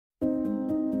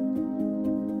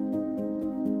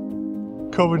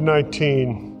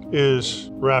COVID-19 is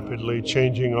rapidly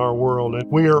changing our world,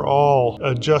 and we are all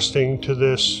adjusting to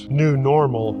this new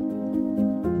normal.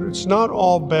 It's not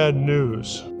all bad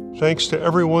news. Thanks to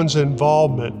everyone's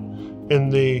involvement in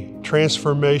the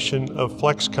transformation of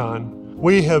Flexcon,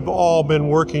 we have all been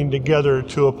working together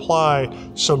to apply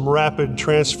some rapid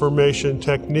transformation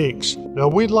techniques. Now,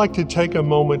 we'd like to take a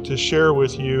moment to share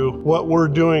with you what we're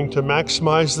doing to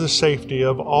maximize the safety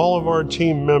of all of our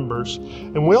team members.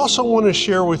 And we also want to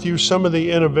share with you some of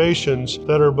the innovations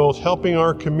that are both helping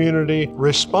our community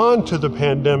respond to the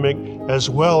pandemic, as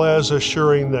well as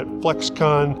assuring that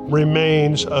Flexcon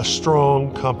remains a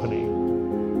strong company.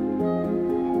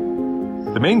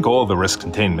 The main goal of the risk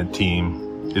containment team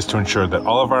is to ensure that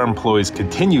all of our employees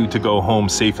continue to go home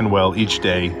safe and well each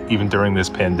day, even during this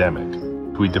pandemic.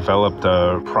 We developed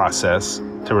a process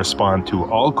to respond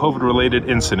to all COVID-related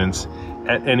incidents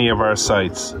at any of our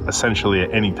sites, essentially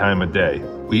at any time of day.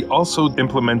 We also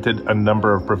implemented a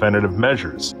number of preventative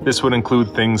measures. This would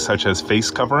include things such as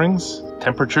face coverings,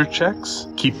 temperature checks,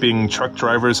 keeping truck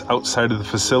drivers outside of the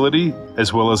facility,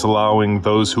 as well as allowing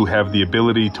those who have the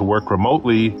ability to work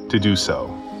remotely to do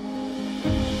so.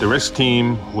 The risk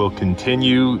team will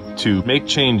continue to make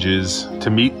changes to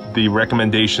meet the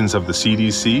recommendations of the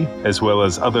CDC, as well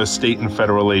as other state and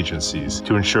federal agencies,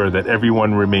 to ensure that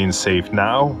everyone remains safe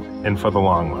now and for the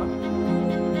long run.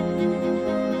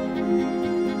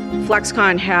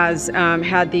 Flexcon has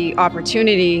had the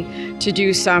opportunity to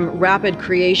do some rapid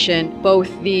creation.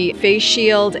 Both the face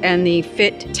shield and the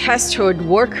fit test hood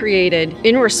were created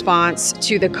in response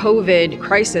to the COVID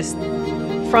crisis.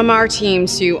 From our team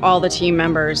to all the team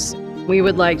members, we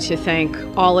would like to thank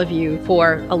all of you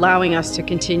for allowing us to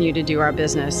continue to do our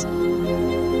business.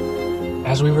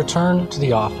 As we return to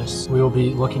the office, we will be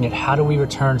looking at how do we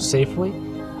return safely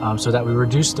so that we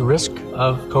reduce the risk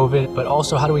of COVID, but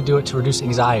also how do we do it to reduce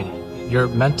anxiety. Your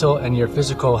mental and your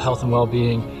physical health and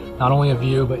well-being, not only of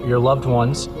you, but your loved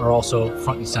ones, are also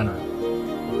front and center.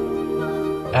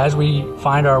 As we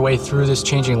find our way through this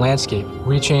changing landscape,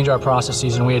 we change our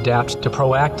processes and we adapt to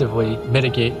proactively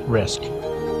mitigate risk.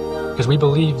 Because we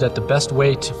believe that the best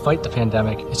way to fight the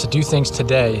pandemic is to do things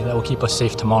today that will keep us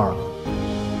safe tomorrow.